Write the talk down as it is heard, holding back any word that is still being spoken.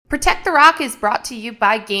Protect the Rock is brought to you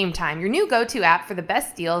by Game Time, your new go-to app for the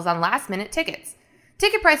best deals on last-minute tickets.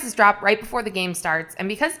 Ticket prices drop right before the game starts, and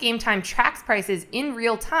because Game Time tracks prices in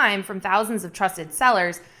real time from thousands of trusted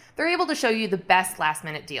sellers, they're able to show you the best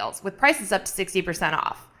last-minute deals with prices up to 60%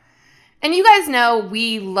 off. And you guys know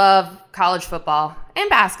we love college football and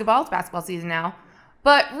basketball. It's basketball season now.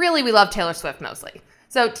 But really, we love Taylor Swift mostly.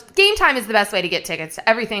 So Game Time is the best way to get tickets to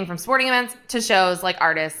everything from sporting events to shows like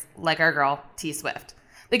artists like our girl, T Swift.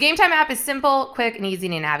 The Game Time app is simple, quick, and easy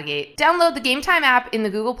to navigate. Download the Game Time app in the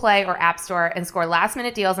Google Play or App Store and score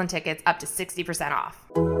last-minute deals on tickets up to 60% off.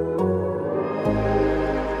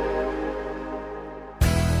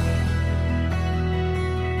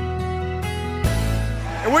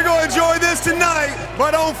 And we're going to enjoy this tonight,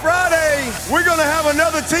 but on Friday, we're going to have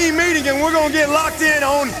another team meeting and we're going to get locked in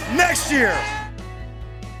on next year.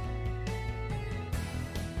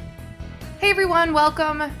 Hey everyone,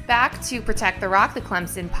 welcome back to Protect the Rock, the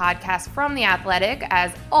Clemson podcast from The Athletic.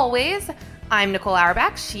 As always, I'm Nicole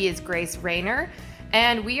Auerbach, she is Grace Rayner,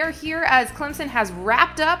 and we are here as Clemson has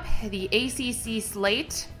wrapped up the ACC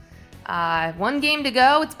slate. One game to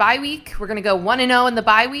go, it's bye week. We're going to go 1-0 in the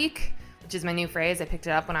bye week, which is my new phrase. I picked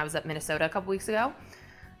it up when I was at Minnesota a couple weeks ago.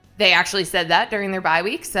 They actually said that during their bye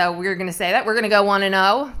week, so we're going to say that. We're going to go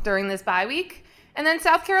 1-0 during this bye week. And then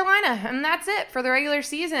South Carolina, and that's it for the regular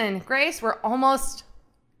season. Grace, we're almost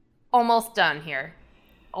done here.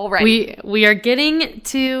 Already. We are getting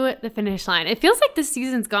to the finish line. It feels like this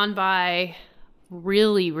season's gone by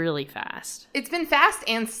really, really fast. It's been fast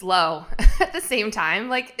and slow at the same time.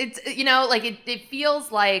 Like it's, it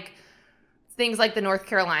feels like things like the North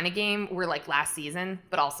Carolina game were like last season,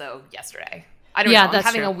 but also yesterday. I don't know. I'm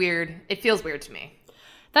having it feels weird to me.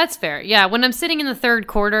 That's fair. Yeah, when I'm sitting in the third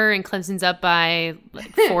quarter and Clemson's up by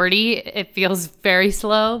like 40, it feels very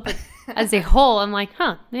slow. But as a whole, I'm like,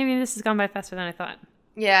 maybe this has gone by faster than I thought.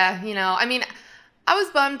 Yeah, I was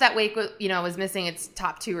bummed that Wake was missing its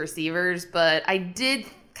top two receivers, but I did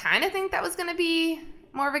kind of think that was going to be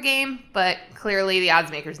more of a game. But clearly the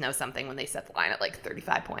odds makers know something when they set the line at like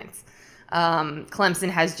 35 points. Clemson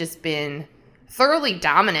has just been thoroughly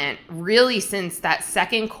dominant really since that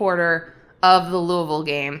second quarter of the Louisville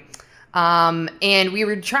game. And we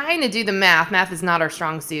were trying to do the math. Math is not our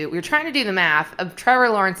strong suit. We were trying to do the math of Trevor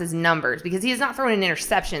Lawrence's numbers because he has not thrown an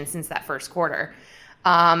interception since that first quarter.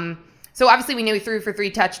 So obviously we knew he threw for 3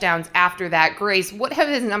 touchdowns after that. Grace, what have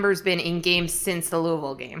his numbers been in games since the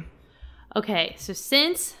Louisville game? Okay, so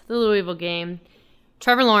since the Louisville game,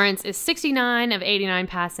 Trevor Lawrence is 69 of 89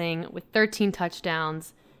 passing with 13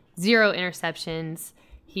 touchdowns, 0 interceptions.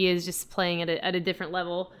 He is just playing at a different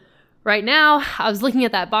level. Right now, I was looking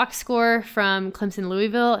at that box score from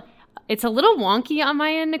Clemson-Louisville. It's a little wonky on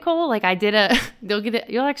my end, Nicole. Like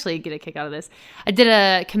you'll actually get a kick out of this. I did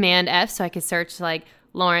a Command F so I could search like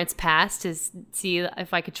Lawrence pass to see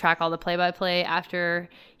if I could track all the play-by-play after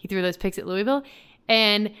he threw those picks at Louisville.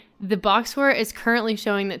 And the box score is currently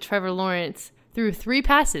showing that Trevor Lawrence threw 3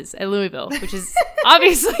 passes at Louisville, which is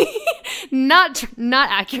obviously not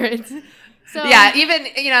accurate. So, yeah, even,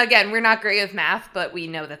 again, we're not great with math, but we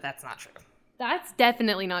know that that's not true. That's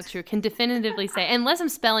definitely not true. Can definitively say, unless I'm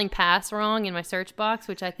spelling pass wrong in my search box,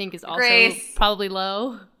 which I think is also Grace. Probably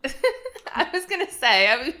low. I was going to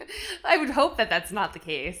say, I would hope that that's not the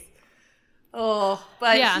case. Oh,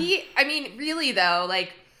 but yeah. Really though,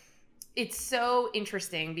 like, it's so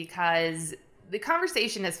interesting because the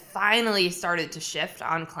conversation has finally started to shift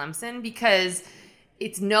on Clemson because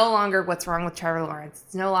it's no longer what's wrong with Trevor Lawrence.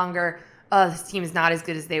 It's no longer, this team is not as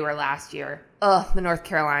good as they were last year. The North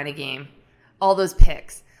Carolina game. All those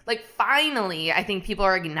picks. Like, finally, I think people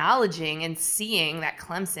are acknowledging and seeing that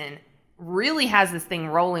Clemson really has this thing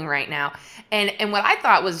rolling right now. And what I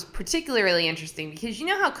thought was particularly interesting, because you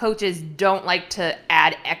know how coaches don't like to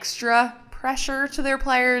add extra pressure to their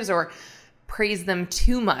players or praise them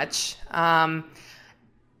too much. Dabo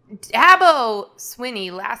Swinney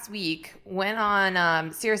last week went on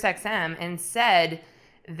SiriusXM and said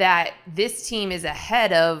that this team is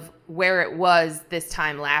ahead of where it was this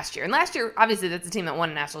time last year. And last year, obviously, that's a team that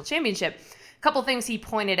won a national championship. A couple things he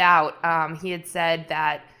pointed out. He had said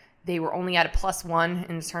that they were only at a +1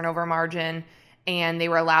 in the turnover margin, and they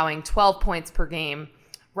were allowing 12 points per game.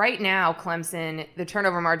 Right now, Clemson, the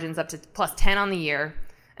turnover margin's up to +10 on the year,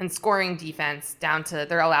 and scoring defense down to,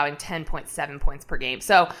 they're allowing 10.7 points per game.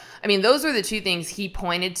 So, I mean, those are the two things he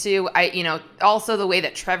pointed to. Also the way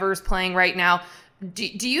that Trevor's playing right now.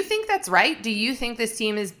 Do you think that's right? Do you think this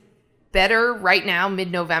team is better right now,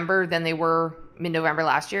 mid-November, than they were mid-November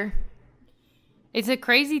last year? It's a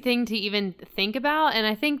crazy thing to even think about, and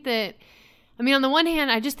I think that I mean, on the one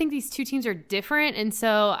hand, I just think these two teams are different, and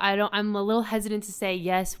so I'm a little hesitant to say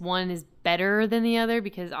yes, one is better than the other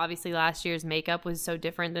because obviously last year's makeup was so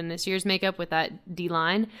different than this year's makeup with that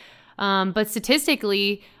D-line. But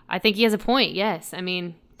statistically, I think he has a point. Yes, I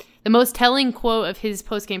mean, the most telling quote of his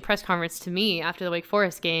post-game press conference to me after the Wake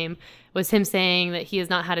Forest game was him saying that he has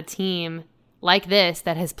not had a team like this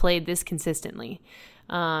that has played this consistently.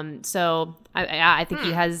 So I think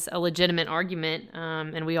he has a legitimate argument,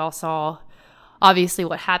 and we all saw obviously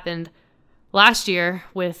what happened last year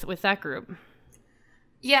with that group.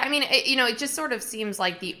 Yeah, I mean, it just sort of seems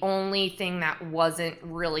like the only thing that wasn't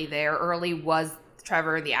really there early was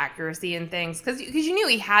Trevor, the accuracy and things, because you knew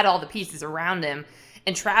he had all the pieces around him,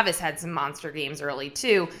 and Travis had some monster games early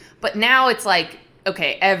too. But now it's like,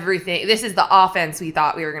 okay, everything. This is the offense we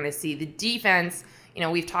thought we were going to see. The defense,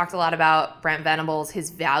 we've talked a lot about Brent Venables, his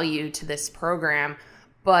value to this program,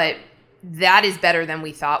 but that is better than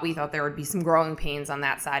we thought. We thought there would be some growing pains on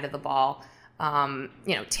that side of the ball.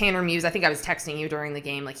 Tanner Muse, I think I was texting you during the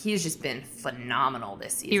game, like he's just been phenomenal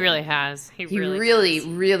this season. He really has. He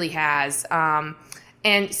really has.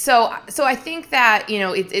 And so I think that,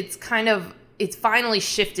 it's finally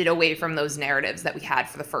shifted away from those narratives that we had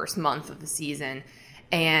for the first month of the season.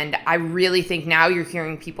 And I really think now you're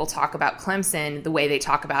hearing people talk about Clemson the way they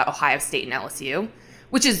talk about Ohio State and LSU,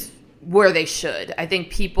 which is where they should. I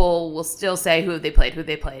think people will still say who they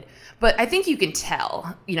played. But I think you can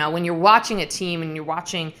tell, when you're watching a team and you're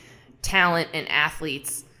watching talent and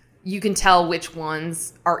athletes, you can tell which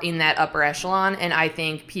ones are in that upper echelon. And I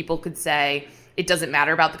think people could say it doesn't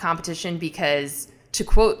matter about the competition because, to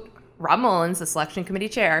quote Rob Mullins, the selection committee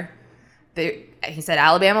chair, he said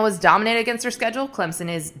Alabama was dominated against their schedule. Clemson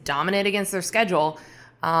is dominated against their schedule.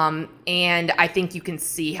 And I think you can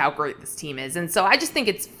see how great this team is. And so I just think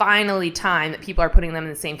it's finally time that people are putting them in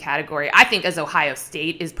the same category. I think as Ohio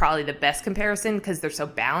State is probably the best comparison because they're so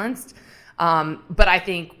balanced. But I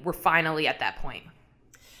think we're finally at that point.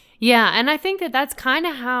 Yeah, and I think that that's kind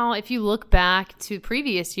of how, if you look back to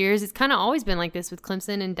previous years, it's kind of always been like this with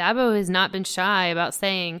Clemson. And Dabo has not been shy about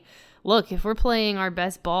saying, look, if we're playing our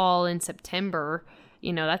best ball in September,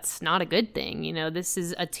 that's not a good thing. This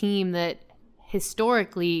is a team that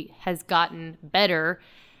historically has gotten better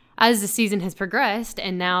as the season has progressed,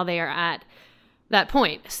 and now they are at that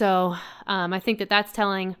point. So I think that that's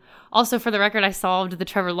telling. Also, for the record, I solved the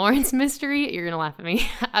Trevor Lawrence mystery. You're going to laugh at me.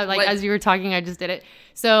 As you were talking, I just did it.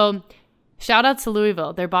 So shout out to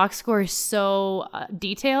Louisville. Their box score is so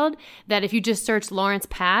detailed that if you just search Lawrence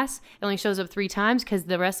pass, it only shows up 3 times because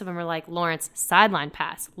the rest of them are like Lawrence sideline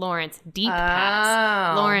pass, Lawrence deep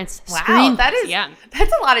pass, Lawrence screen pass.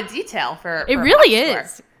 That's a lot of detail for it really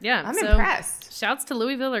is. Yeah, I'm impressed. Shouts to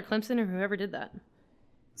Louisville or Clemson or whoever did that.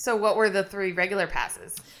 So what were the 3 regular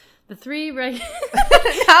passes? The 3 now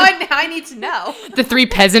I need to know. The 3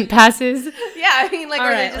 peasant passes? Yeah, I mean, all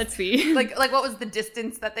right, let's see. Like what was the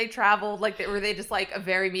distance that they traveled? Like, were they just like a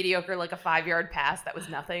very mediocre, like a 5-yard pass that was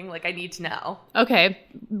nothing? Like, I need to know. Okay.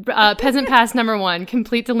 Peasant pass number 1,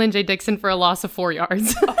 complete to Lynn J. Dixon for a loss of 4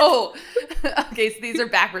 yards. Oh, okay, so these are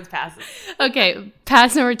backwards passes. Okay,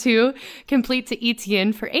 pass number 2, complete to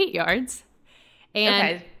Etienne for 8 yards.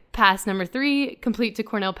 And pass number 3, complete to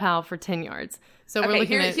Cornell Powell for 10 yards. So we're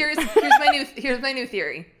looking at... here's my new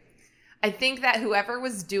theory. I think that whoever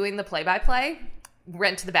was doing the play-by-play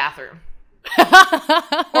went to the bathroom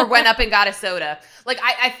or went up and got a soda. Like,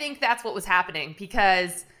 I think that's what was happening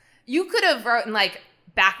because you could have written like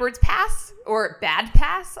backwards pass or bad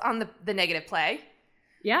pass on the negative play.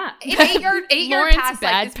 Yeah, an 8-yard pass,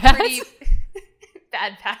 bad like, is pretty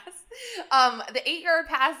bad pass. The 8-yard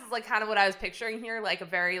pass is like kind of what I was picturing here, like a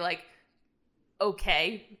very like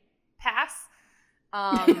okay pass.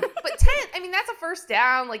 But 10, I mean, that's a first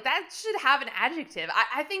down. Like, that should have an adjective.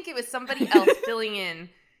 I think it was somebody else filling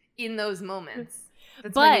in those moments.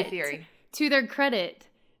 That's my new theory. To their credit,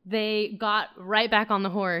 they got right back on the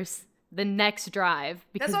horse the next drive.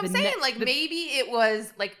 That's what I'm saying. Maybe it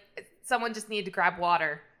was like someone just needed to grab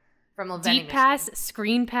water from a vending machine. Deep pass,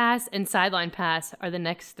 screen pass, and sideline pass are the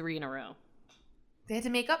next 3 in a row. They had to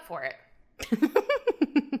make up for it.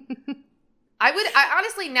 I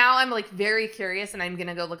honestly, now I'm like very curious and I'm going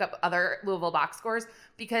to go look up other Louisville box scores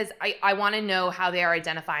because I want to know how they are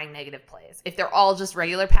identifying negative plays. If they're all just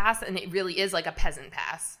regular pass and it really is like a peasant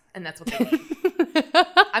pass and that's what they mean.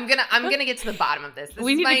 I'm going to get to the bottom of this.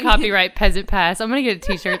 We need to copyright peasant pass. I'm going to get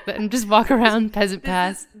a t-shirt and just walk around peasant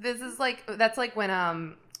pass. That's like when,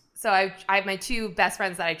 so I have my 2 best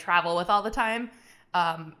friends that I travel with all the time.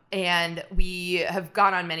 And we have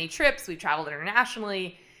gone on many trips. We've traveled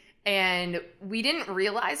internationally. And we didn't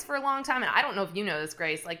realize for a long time, and I don't know if you know this,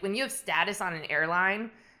 Grace, like when you have status on an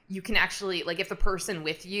airline, you can actually, like, if the person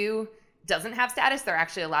with you doesn't have status, they're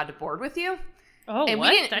actually allowed to board with you. Oh, and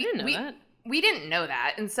what? I didn't know that. We didn't know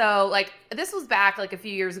that. And so, like, this was back, like, a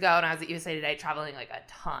few years ago, and I was at USA Today traveling, like, a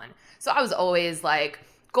ton. So I was always, like,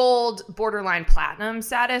 gold, borderline platinum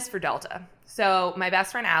status for Delta. So my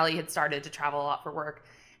best friend, Allie, had started to travel a lot for work,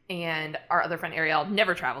 and our other friend, Ariel,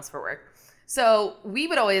 never travels for work. So we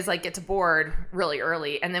would always, like, get to board really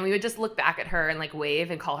early, and then we would just look back at her and, like, wave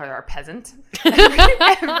and call her our peasant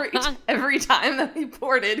every time that we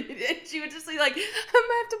boarded. And she would just be like, I'm going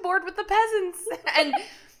to have to board with the peasants. And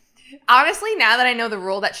honestly, now that I know the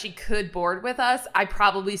rule that she could board with us, I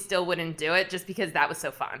probably still wouldn't do it just because that was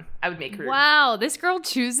so fun. I would make her. Wow, this girl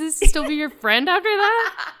chooses to still be your friend after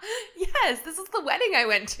that? Yes, this is the wedding I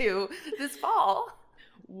went to this fall.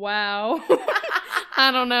 Wow. I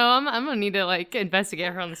don't know. I'm gonna need to, like,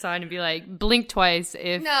 investigate her on the side and be like, blink twice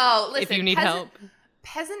if you need help.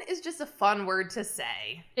 Peasant is just a fun word to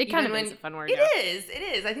say. It kind of is a fun word. It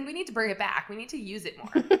is. I think we need to bring it back. We need to use it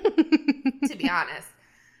more, to be honest.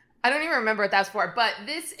 I don't even remember what that's for, but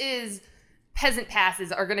peasant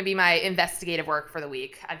passes are going to be my investigative work for the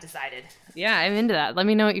week, I've decided. Yeah, I'm into that. Let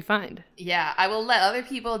me know what you find. Yeah, I will let other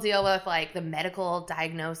people deal with, like, the medical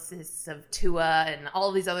diagnosis of Tua and all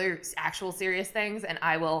of these other actual serious things, and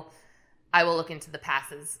I will look into the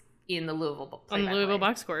passes in the Louisville on the Louisville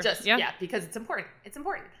box score. Yeah, because it's important. It's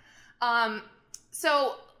important.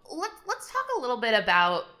 So let's talk a little bit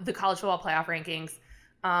about the college football playoff rankings.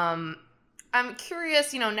 I'm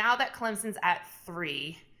curious, now that Clemson's at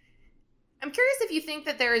 3, I'm curious if you think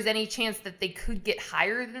that there is any chance that they could get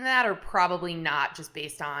higher than that, or probably not, just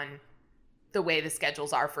based on the way the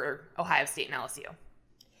schedules are for Ohio State and LSU.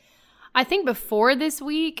 I think before this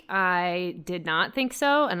week, I did not think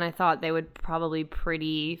so, and I thought they would probably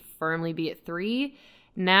pretty firmly be at 3.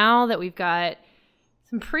 Now that we've got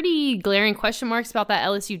some pretty glaring question marks about that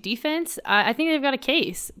LSU defense, I think they've got a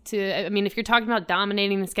case to. I mean, if you're talking about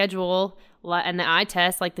dominating the schedule and the eye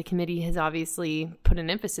test, like the committee has obviously put an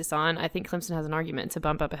emphasis on, I think Clemson has an argument to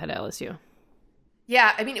bump up ahead of LSU.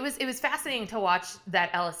 Yeah, I mean, it was fascinating to watch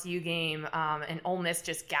that LSU game and Ole Miss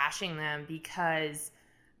just gashing them, because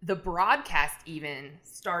the broadcast even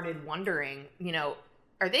started wondering,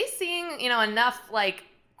 are they seeing, enough, like,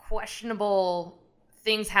 questionable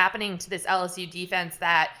things happening to this LSU defense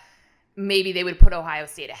that maybe they would put Ohio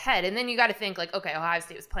State ahead. And then you got to think, like, okay, Ohio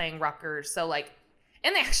State was playing Rutgers, so, like,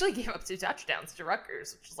 and they actually gave up 2 touchdowns to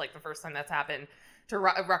Rutgers, which is, like, the first time that's happened to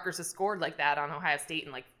Rutgers has scored like that on Ohio State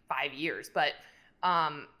in, like, 5 years. But,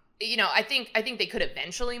 I think they could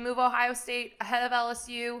eventually move Ohio State ahead of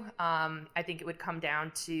LSU. I think it would come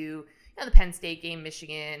down to, the Penn State game,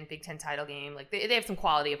 Michigan, Big Ten title game. Like, they have some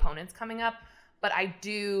quality opponents coming up. But I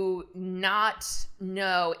do not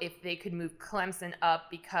know if they could move Clemson up,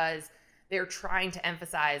 because they're trying to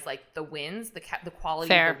emphasize, like, the wins, the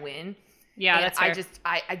quality of the win. Yeah, and that's fair.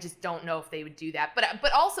 I just don't know if they would do that.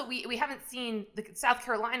 But also we haven't seen the South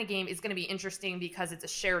Carolina game is going to be interesting because it's a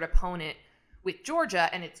shared opponent with Georgia,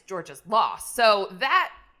 and it's Georgia's loss. So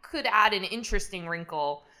that could add an interesting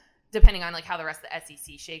wrinkle depending on, like, how the rest of the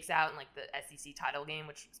SEC shakes out, and, like, the SEC title game,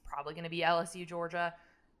 which is probably going to be LSU Georgia.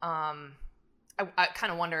 I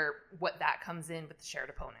kind of wonder what that comes in with the shared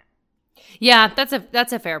opponent. Yeah, that's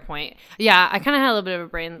a fair point. Yeah, I kind of had a little bit of a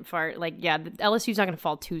brain fart. Like, yeah, the LSU's not going to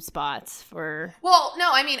fall 2 spots for. Well, no,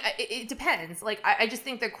 I mean, it depends. Like, I just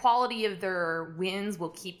think the quality of their wins will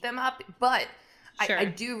keep them up. But sure. I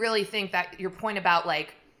do really think that your point about,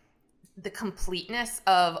 like, the completeness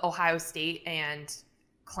of Ohio State and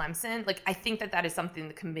Clemson, like, I think that is something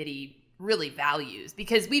the committee really values,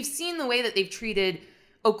 because we've seen the way that they've treated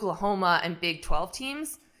Oklahoma and Big 12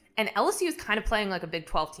 teams, and LSU is kind of playing like a Big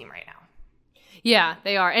 12 team right now. Yeah,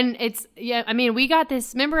 they are. And I mean, we got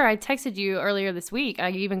this, remember I texted you earlier this week,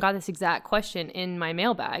 I even got this exact question in my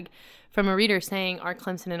mailbag from a reader saying, are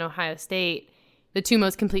Clemson and Ohio State the 2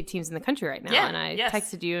 most complete teams in the country right now? Yeah, and I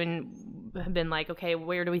texted you and have been like, okay,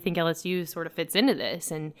 where do we think LSU sort of fits into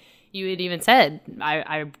this? And you had even said,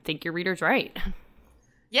 I think your reader's right.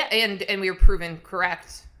 Yeah, and we were proven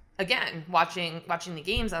correct again, watching the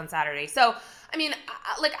games on Saturday. So, I mean,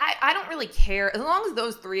 I don't really care. As long as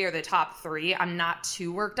those 3 are the top 3, I'm not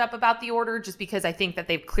too worked up about the order, just because I think that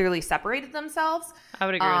they've clearly separated themselves. I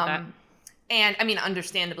would agree with that. And, I mean,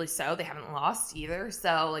 understandably so. They haven't lost either.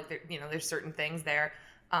 So, like, there's certain things there.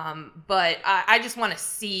 But I just want to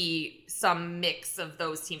see some mix of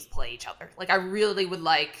those teams play each other. Like, I really would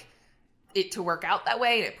like it to work out that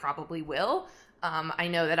way, and it probably will. I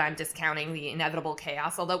know that I'm discounting the inevitable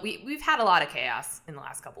chaos, although we've had a lot of chaos in the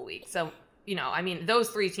last couple weeks. So, I mean, those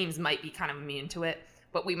 3 teams might be kind of immune to it,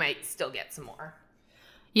 but we might still get some more.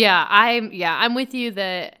 Yeah, I'm with you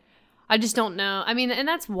that I just don't know. I mean, and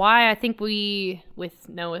that's why I think we, with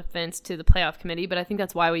no offense to the playoff committee, but I think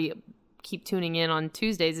that's why we keep tuning in on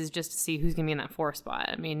Tuesdays is just to see who's going to be in that 4 spot.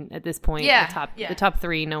 I mean, at this point, the top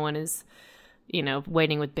 3, no one is,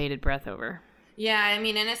 waiting with bated breath over. Yeah, I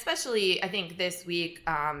mean, and especially I think this week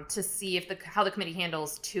to see if how the committee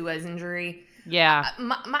handles Tua's injury. Yeah.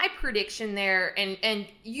 My prediction there, and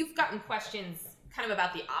you've gotten questions kind of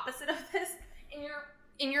about the opposite of this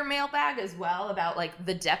in your mailbag as well, about like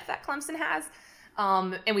the depth that Clemson has.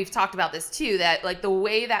 And we've talked about this too, that like the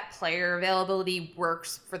way that player availability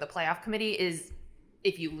works for the playoff committee is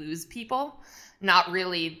if you lose people, not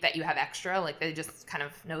really that you have extra, like they just kind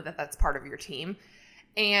of know that that's part of your team.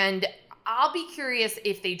 And I'll be curious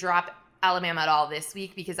if they drop Alabama at all this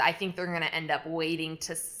week, because I think they're going to end up waiting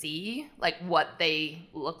to see like what they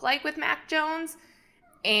look like with Mac Jones,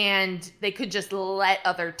 and they could just let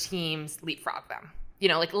other teams leapfrog them.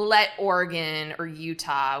 Like let Oregon or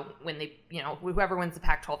Utah, when they, whoever wins the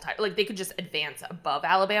Pac-12 title, like they could just advance above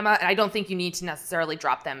Alabama. And I don't think you need to necessarily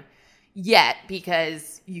drop them yet,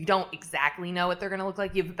 because you don't exactly know what they're going to look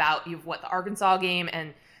like. You've the Arkansas game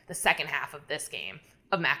and the second half of this game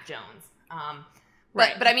of Mac Jones.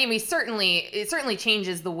 Right. But I mean, it certainly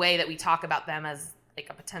changes the way that we talk about them as like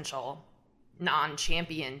a potential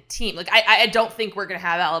non-champion team. Like I don't think we're going to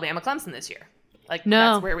have Alabama Clemson this year. Like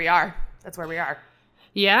no. That's where we are. That's where we are.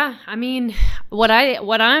 Yeah, I mean, what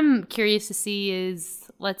I'm curious to see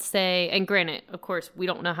is, let's say, and granted, of course, we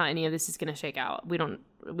don't know how any of this is going to shake out.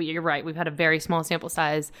 You're right. We've had a very small sample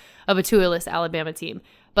size of a Tua-less Alabama team.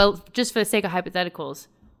 But just for the sake of hypotheticals,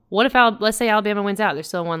 what if, let's say Alabama wins out, they're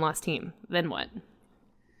still a one-loss team. Then what?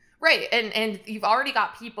 Right, and you've already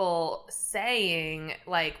got people saying,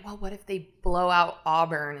 like, well, what if they blow out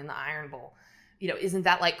Auburn in the Iron Bowl? Isn't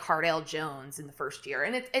that like Cardale Jones in the first year?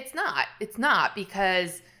 And it's not. It's not,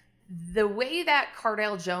 because the way that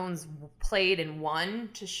Cardale Jones played and won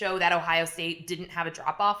to show that Ohio State didn't have a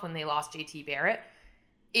drop-off when they lost JT Barrett,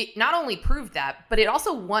 it not only proved that, but it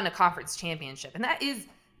also won a conference championship. And that is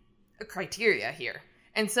a criteria here.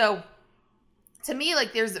 And so, to me,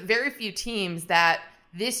 like, there's very few teams that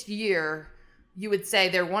this year you would say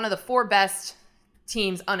they're one of the 4 best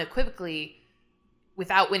teams unequivocally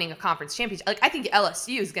without winning a conference championship. Like, I think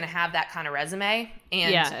LSU is going to have that kind of resume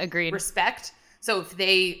and agreed. Respect. So if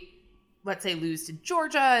they, let's say, lose to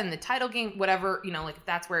Georgia in the title game, whatever, like if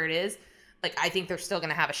that's where it is, like I think they're still going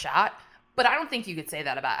to have a shot. But I don't think you could say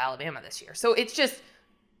that about Alabama this year. So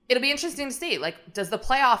it'll be interesting to see. Like, does the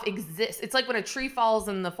playoff exist? It's like when a tree falls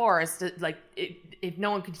in the forest, like if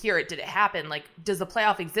no one could hear it, did it happen? Like, does the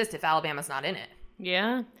playoff exist if Alabama's not in it?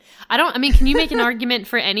 Yeah. Can you make an argument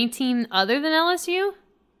for any team other than LSU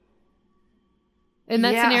in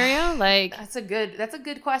that scenario? Like, that's a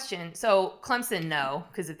good question. So Clemson, no,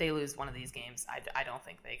 because if they lose one of these games, I don't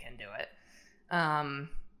think they can do it.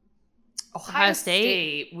 Ohio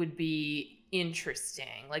State would be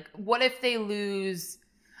interesting. Like, what if they lose?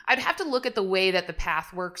 I'd have to look at the way that the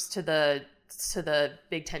path works to the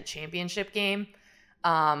Big Ten championship game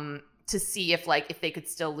to see if they could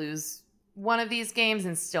still lose one of these games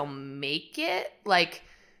and still make it. Like,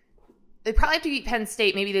 they probably have to beat Penn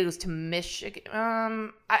State. Maybe they lose to Michigan.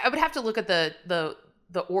 I would have to look at the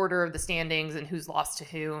order of the standings and who's lost to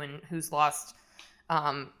who and who's lost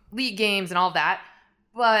league games and all that.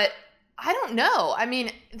 But I don't know. I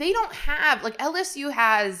mean, they don't have, like, LSU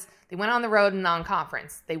has, they went on the road in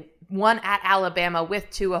non-conference. They won at Alabama with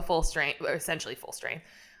Tua full strength, or essentially full strength.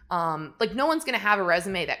 Like, no one's going to have a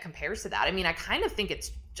resume that compares to that. I mean, I kind of think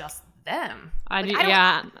it's just them. I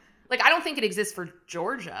don't think it exists for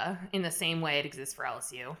Georgia in the same way it exists for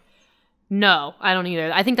LSU. No, I don't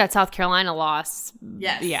either. I think that South Carolina loss.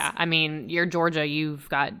 Yes. Yeah. I mean, you're Georgia. You've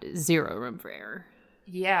got zero room for error.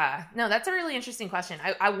 Yeah. No, that's a really interesting question.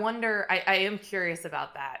 I wonder. I am curious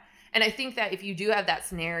about that. And I think that if you do have that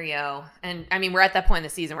scenario, and I mean, we're at that point in the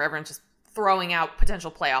season where everyone's just throwing out potential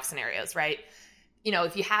playoff scenarios, right?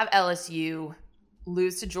 If you have LSU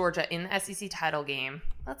lose to Georgia in the SEC title game,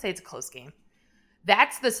 let's say it's a close game,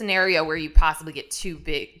 that's the scenario where you possibly get two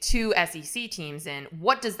SEC teams in.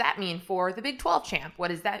 What does that mean for the Big 12 champ? What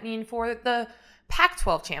does that mean for the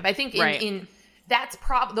Pac-12 champ? I think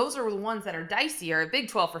those are the ones that are dicier. Big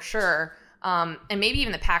 12 for sure, and maybe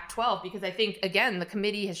even the Pac-12, because I think, again, the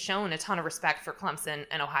committee has shown a ton of respect for Clemson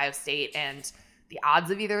and Ohio State, and the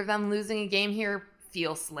odds of either of them losing a game here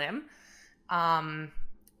feel slim.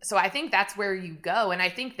 So I think that's where you go. And I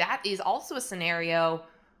think that is also a scenario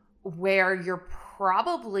where you're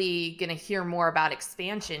probably going to hear more about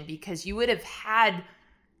expansion, because you would have had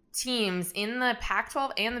teams in the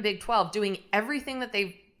Pac-12 and the Big 12 doing everything that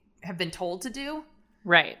they have been told to do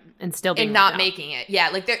Right. And still being and not left out. making it. Yeah,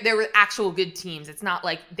 like there were actual good teams. It's not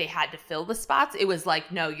like they had to fill the spots. It was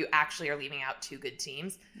like, no, you actually are leaving out 2 good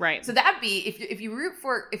teams. Right. So that'd be if you root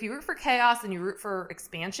for chaos and you root for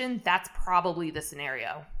expansion, that's probably the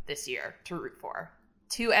scenario this year to root for.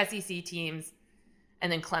 2 SEC teams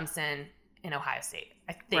and then Clemson and Ohio State.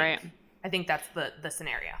 I think that's the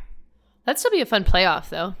scenario. That'd still be a fun playoff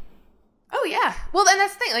though. Oh yeah. Well, and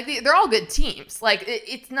that's the thing. Like they're all good teams. Like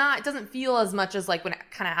it doesn't feel as much as like when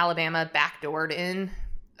kind of Alabama backdoored in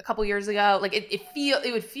a couple years ago. Like it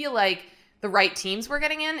would feel like the right teams were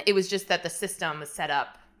getting in. It was just that the system was set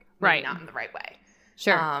up right, not in the right way.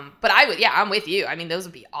 Sure. But I'm with you. I mean, those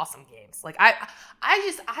would be awesome games. Like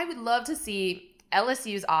I would love to see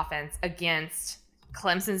LSU's offense against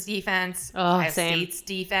Clemson's defense, Ohio State's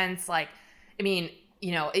defense. Like, I mean,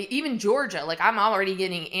 you know, even Georgia, like I'm already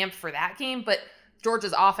getting amped for that game, but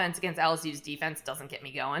Georgia's offense against LSU's defense doesn't get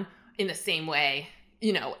me going in the same way,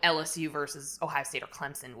 you know, LSU versus Ohio State or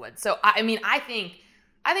Clemson would. So, I mean, I think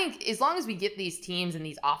as long as we get these teams and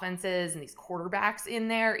these offenses and these quarterbacks in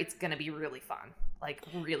there, it's going to be really fun. Like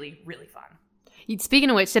really, really fun. Speaking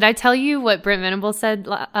of which, did I tell you what Brent Venables said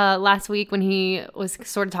last week when he was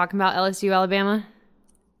sort of talking about LSU, Alabama?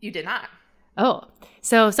 You did not. Oh,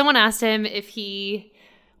 so someone asked him if he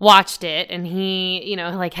watched it, and he, you know,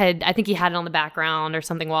 like I think he had it on the background or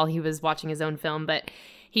something while he was watching his own film, but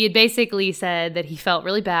he had basically said that he felt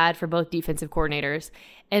really bad for both defensive coordinators.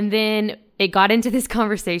 And then it got into this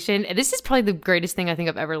conversation, and this is probably the greatest thing I think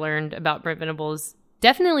I've ever learned about Brent Venables,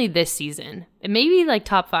 definitely this season. It may be like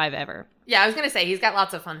top 5 ever. Yeah, I was going to say, he's got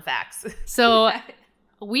lots of fun facts. So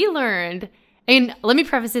we learned, and let me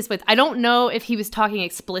preface this with, I don't know if he was talking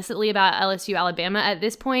explicitly about LSU Alabama at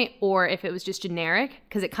this point, or if it was just generic,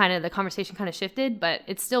 because the conversation kind of shifted, but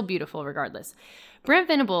it's still beautiful regardless. Brent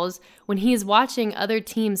Venables, when he is watching other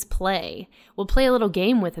teams play, will play a little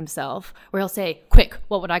game with himself where he'll say, "Quick,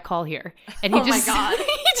 what would I call here?" And he my God.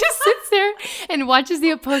 he just sits there and watches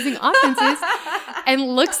the opposing offenses and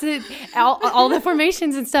looks at all the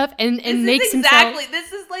formations and stuff and makes himself.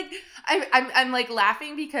 This is like I'm like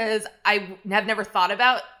laughing because I have never thought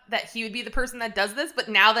about that he would be the person that does this, but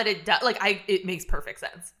now that it does, like it makes perfect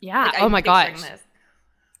sense. Yeah. Like, oh my gosh. This.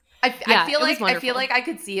 I feel like I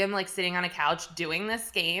could see him like sitting on a couch doing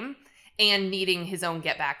this game and needing his own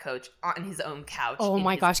get back coach on his own couch. Oh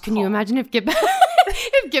my gosh, can you imagine if get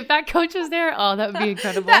back coach was there? Oh, that would be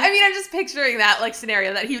incredible. I mean, I'm just picturing that like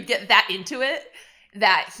scenario that he would get that into it,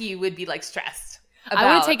 that he would be like stressed about. I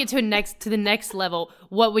want to take it to the next level.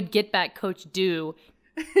 What would get back coach do?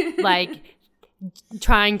 Like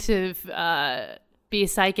trying to be a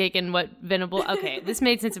psychic and what Venable. Okay, this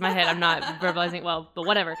made sense in my head. I'm not verbalizing well, but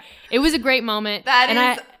whatever. It was a great moment.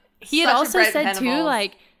 He had also said too,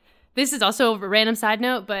 like, this is also a random side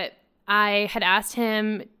note, but I had asked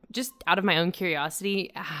him just out of my own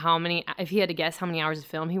curiosity if he had to guess how many hours of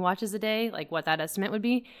film he watches a day, like what that estimate would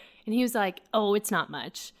be, and he was like, "Oh, it's not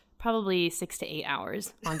much. Probably 6 to 8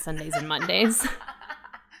 hours on Sundays and Mondays."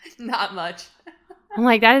 Not much. I'm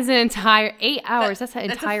like, that is an entire 8 hours. That's an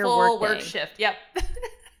entire a full work work shift. Yep.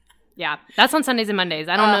 Yeah, that's on Sundays and Mondays.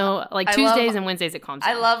 I don't know, like Tuesdays and Wednesdays it calms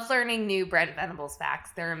down. I love learning new Brent Venables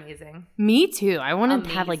facts. They're amazing. Me too. I want to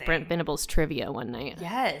have like Brent Venables trivia one night.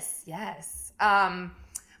 Yes.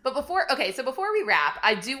 But before we wrap,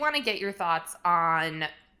 I do want to get your thoughts on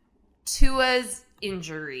Tua's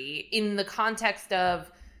injury in the context of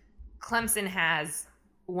Clemson has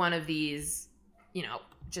one of these, you know,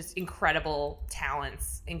 just incredible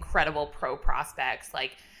talents, incredible pro prospects,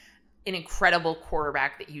 like an incredible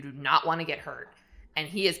quarterback that you do not want to get hurt. And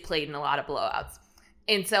he has played in a lot of blowouts.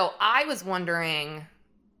 And so I was wondering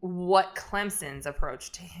what Clemson's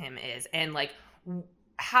approach to him is, and like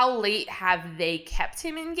how late have they kept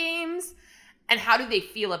him in games, and how do they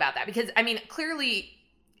feel about that? Because I mean, clearly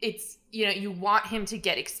it's, you know, you want him to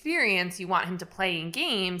get experience, you want him to play in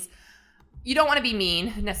games. You don't want to be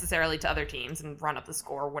mean necessarily to other teams and run up the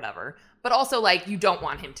score or whatever, but also like you don't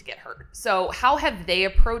want him to get hurt. So how have they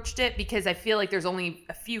approached it? Because I feel like there's only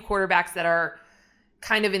a few quarterbacks that are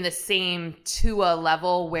kind of in the same Tua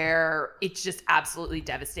level where it's just absolutely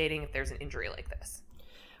devastating if there's an injury like this.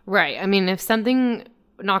 Right. I mean, if something,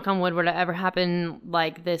 knock on wood, were to ever happen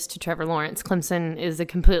like this to Trevor Lawrence, Clemson is a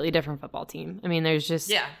completely different football team. I mean, there's just...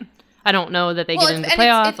 Yeah. I don't know that they get into the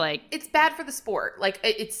playoff. It's bad for the sport. Like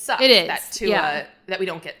it sucks that we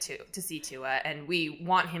don't get to see Tua, and we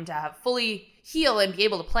want him to have fully heal and be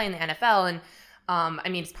able to play in the NFL. And I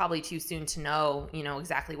mean, it's probably too soon to know, you know,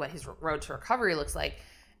 exactly what his road to recovery looks like.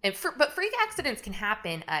 But freak accidents can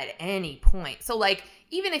happen at any point. So, like,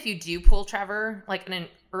 even if you do pull Trevor, like,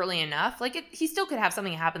 early enough, like, he still could have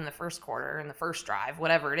something happen in the first quarter, in the first drive,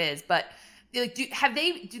 whatever it is. But, like,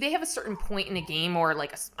 do they have a certain point in a game or,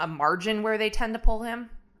 like, a margin where they tend to pull him?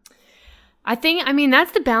 I mean,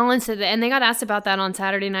 that's the balance and they got asked about that on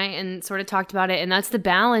Saturday night and sort of talked about it. And that's the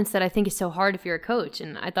balance that I think is so hard if you're a coach.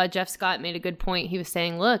 And I thought Jeff Scott made a good point. He was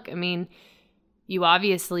saying, look, I mean, you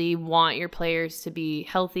obviously want your players to be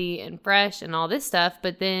healthy and fresh and all this stuff,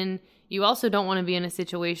 but then you also don't want to be in a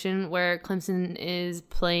situation where Clemson is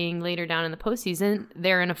playing later down in the postseason.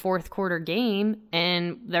 They're in a fourth quarter game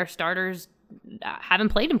and their starters haven't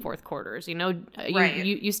played in fourth quarters. You know, right.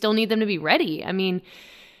 you still need them to be ready. I mean,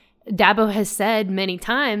 Dabo has said many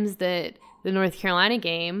times that the North Carolina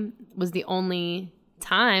game was the only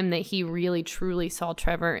time that he really truly saw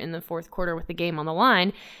Trevor in the fourth quarter with the game on the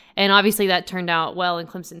line. And obviously that turned out well in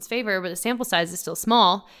Clemson's favor, but the sample size is still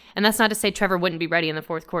small. And that's not to say Trevor wouldn't be ready in the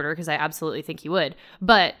fourth quarter, because I absolutely think he would.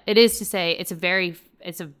 But it is to say it's a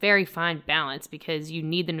very fine balance, because you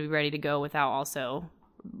need them to be ready to go without also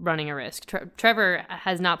running a risk. Trevor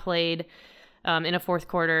has not played in a fourth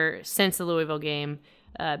quarter since the Louisville game.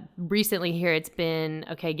 Recently here, it's been,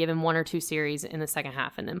 okay, give him 1 or 2 series in the second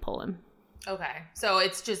half and then pull him. Okay. So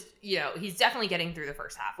it's just, you know, he's definitely getting through the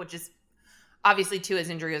first half, which is obviously Tua's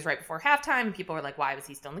injury was right before halftime. People were like, why was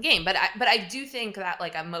he still in the game? But I do think that,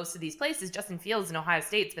 like, at most of these places, Justin Fields in Ohio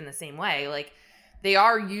State's been the same way. Like, they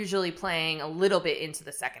are usually playing a little bit into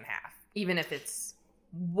the second half, even if it's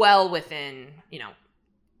well within, you know,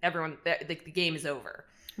 everyone, the game is over.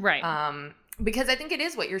 Right. Because I think it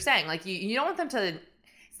is what you're saying. Like, you don't want them to,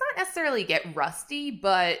 it's not necessarily get rusty,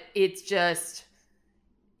 but it's just,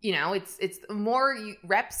 you know, it's the more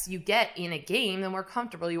reps you get in a game, the more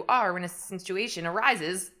comfortable you are when a situation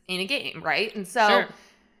arises in a game, right? And so, sure.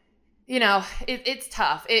 You know, it's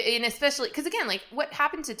tough. And especially, because again, like, what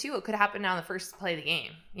happened to Tua could happen now in the first play of the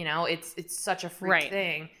game. You know, it's such a freak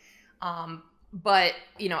thing. But,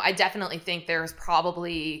 you know, I definitely think there's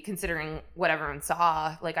probably, considering what everyone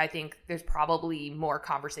saw, like, I think there's probably more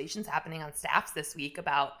conversations happening on staffs this week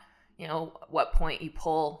about, you know, what point you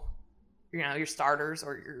pull, you know, your starters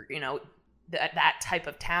or your, you know, that type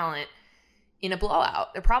of talent in a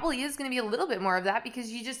blowout. There probably is going to be a little bit more of that, because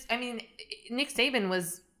you just, I mean, Nick Saban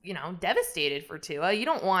was, you know, devastated for Tua. You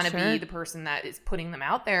don't want to be the person that is putting them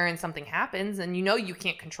out there and something happens, and you know you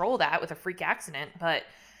can't control that with a freak accident, but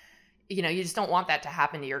you know, you just don't want that to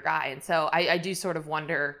happen to your guy. And so I do sort of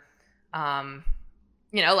wonder,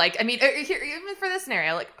 you know, like, I mean, here, even for this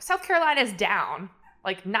scenario, like, South Carolina is down,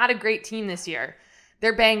 like, not a great team this year.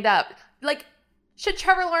 They're banged up. Like, should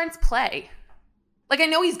Trevor Lawrence play? Like, I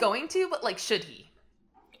know he's going to, but, like, should he?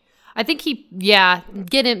 I think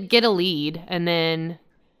get a lead, and then,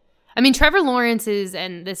 I mean, Trevor Lawrence is,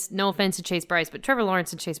 and this, no offense to Chase Bryce, but Trevor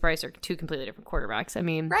Lawrence and Chase Bryce are 2 completely different quarterbacks. I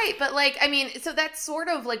mean, right, but, like, I mean, so that's sort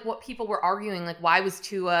of like what people were arguing, like, why did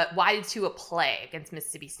Tua play against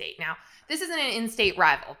Mississippi State? Now, this isn't an in-state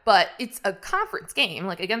rival, but it's a conference game,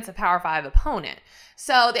 like, against a Power 5 opponent.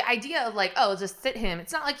 So the idea of, like, oh, just sit him,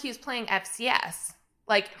 it's not like he was playing FCS,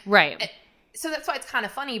 like, right. So that's why it's kind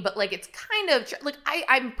of funny, but, like, it's kind of, like,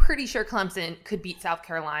 I'm pretty sure Clemson could beat South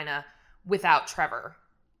Carolina without Trevor.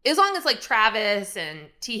 As long as, like, Travis and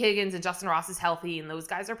T. Higgins and Justin Ross is healthy and those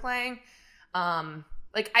guys are playing,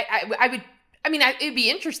 like, I would, I mean, it'd be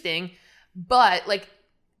interesting, but, like,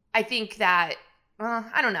 I think that,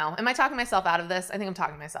 I don't know. Am I talking myself out of this? I think I'm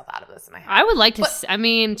talking myself out of this in my head. I would like to, I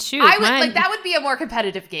mean, shoot. Like, that would be a more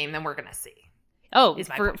competitive game than we're going to see. Oh,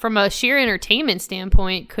 from a sheer entertainment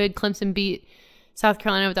standpoint, could Clemson beat South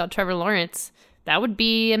Carolina without Trevor Lawrence? That would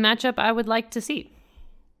be a matchup I would like to see.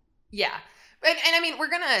 Yeah. And I mean, we're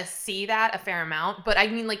going to see that a fair amount, but I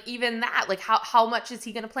mean, like, even that, like, how much is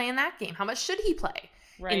he going to play in that game? How much should he play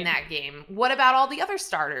in that game? What about all the other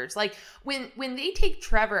starters? Like, when they take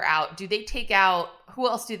Trevor out, do they take out, who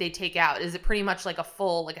else do they take out? Is it pretty much like a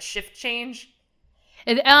full, like, a shift change?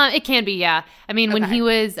 It can be, yeah. I mean, when he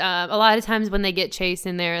was, a lot of times when they get Chase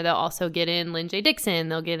in there, they'll also get in Lynn J. Dixon.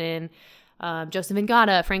 They'll get in Joseph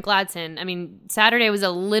Ngata, Frank Ladson. I mean, Saturday was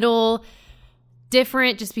a little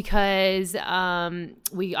different just because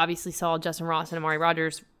we obviously saw Justin Ross and Amari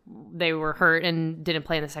Rodgers. They were hurt and didn't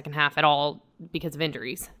play in the second half at all because of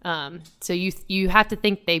injuries. So you have to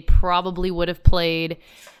think they probably would have played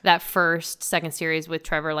that second series with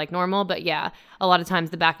Trevor like normal. But yeah, a lot of times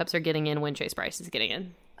the backups are getting in when Chase Bryce is getting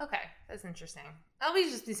in. Okay, that's interesting. That'll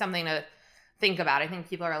just be something to think about. I think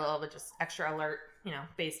people are a little bit just extra alert, you know,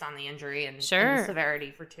 based on the injury and the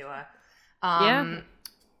severity for Tua. Yeah.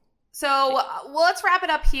 So, well, let's wrap it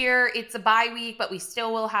up here. It's a bye week, but we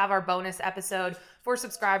still will have our bonus episode for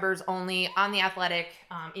subscribers only on The Athletic,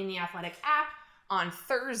 in The Athletic app on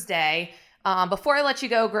Thursday. Before I let you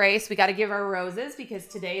go, Grace, we got to give our roses because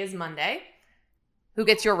today is Monday. Who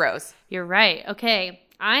gets your rose? You're right. Okay.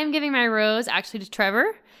 I'm giving my rose actually to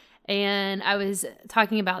Trevor. And I was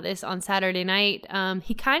talking about this on Saturday night.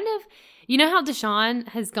 He kind of, you know how Deshaun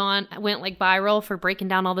went like viral for breaking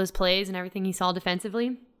down all those plays and everything he saw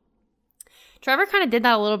defensively? Trevor kind of did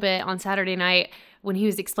that a little bit on Saturday night when he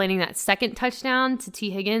was explaining that second touchdown to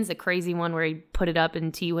T. Higgins, the crazy one where he put it up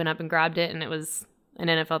and T went up and grabbed it and it was an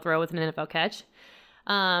NFL throw with an NFL catch.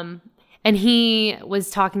 And he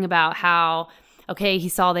was talking about how, okay, he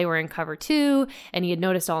saw they were in cover 2 and he had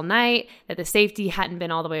noticed all night that the safety hadn't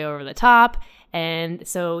been all the way over the top. And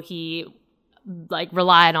so he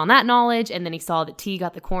relied on that knowledge, and then he saw that T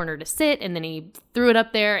got the corner to sit, and then he threw it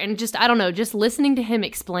up there, and just, I don't know, just listening to him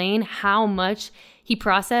explain how much he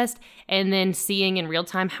processed, and then seeing in real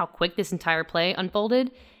time how quick this entire play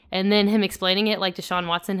unfolded, and then him explaining it like Deshaun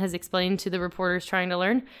Watson has explained to the reporters trying to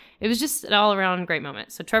learn. It was just an all-around great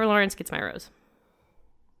moment. So Trevor Lawrence gets my rose.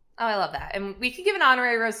 Oh, I love that. And we could give an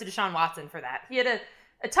honorary rose to Deshaun Watson for that. He had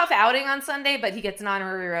a tough outing on Sunday, but he gets an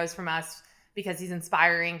honorary rose from us because he's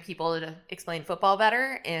inspiring people to explain football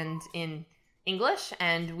better and in English,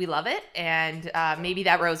 and we love it. And maybe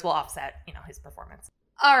that rose will offset, his performance.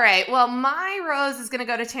 All right. Well, my rose is going to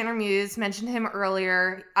go to Tanner Muse. Mentioned him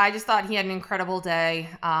earlier. I just thought he had an incredible day.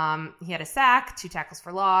 He had a sack, 2 tackles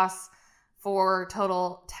for loss, 4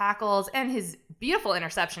 total tackles, and his beautiful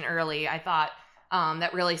interception early, I thought,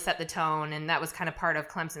 that really set the tone. And that was kind of part of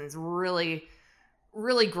Clemson's really,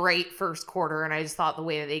 really great first quarter. And I just thought the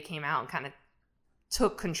way that they came out and kind of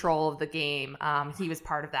took control of the game, he was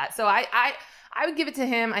part of that. So I would give it to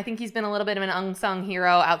him. I think he's been a little bit of an unsung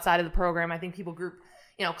hero outside of the program. I think people group,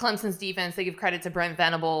 Clemson's defense, they give credit to Brent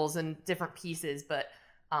Venables and different pieces, but,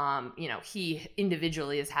 he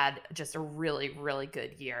individually has had just a really, really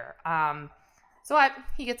good year. So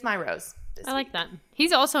he gets my rose this week. Like that.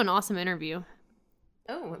 He's also an awesome interview.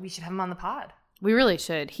 Oh, we should have him on the pod. We really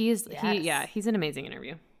should. He's an amazing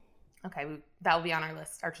interview. Okay, that will be on our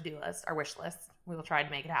list, our to-do list, our wish list. We will try to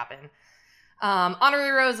make it happen. Honorary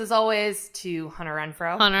rose, as always, to Hunter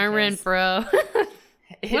Renfrow. Hunter Renfrow.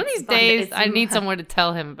 One of these days, I need someone to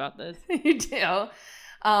tell him about this. You do. And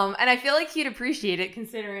I feel like he'd appreciate it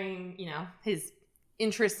considering, his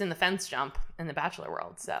interest in the fence jump in the Bachelor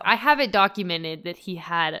world. So I have it documented that he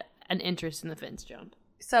had an interest in the fence jump.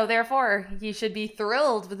 So therefore, he should be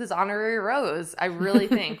thrilled with his honorary rose. I really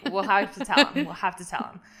think we'll have to tell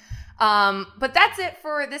him. But that's it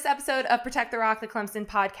for this episode of Protect the Rock, the Clemson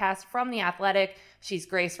podcast from The Athletic. She's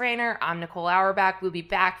Grace Rayner. I'm Nicole Auerbach. We'll be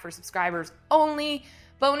back for subscribers only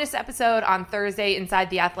bonus episode on Thursday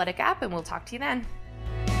inside The Athletic app, and we'll talk to you then.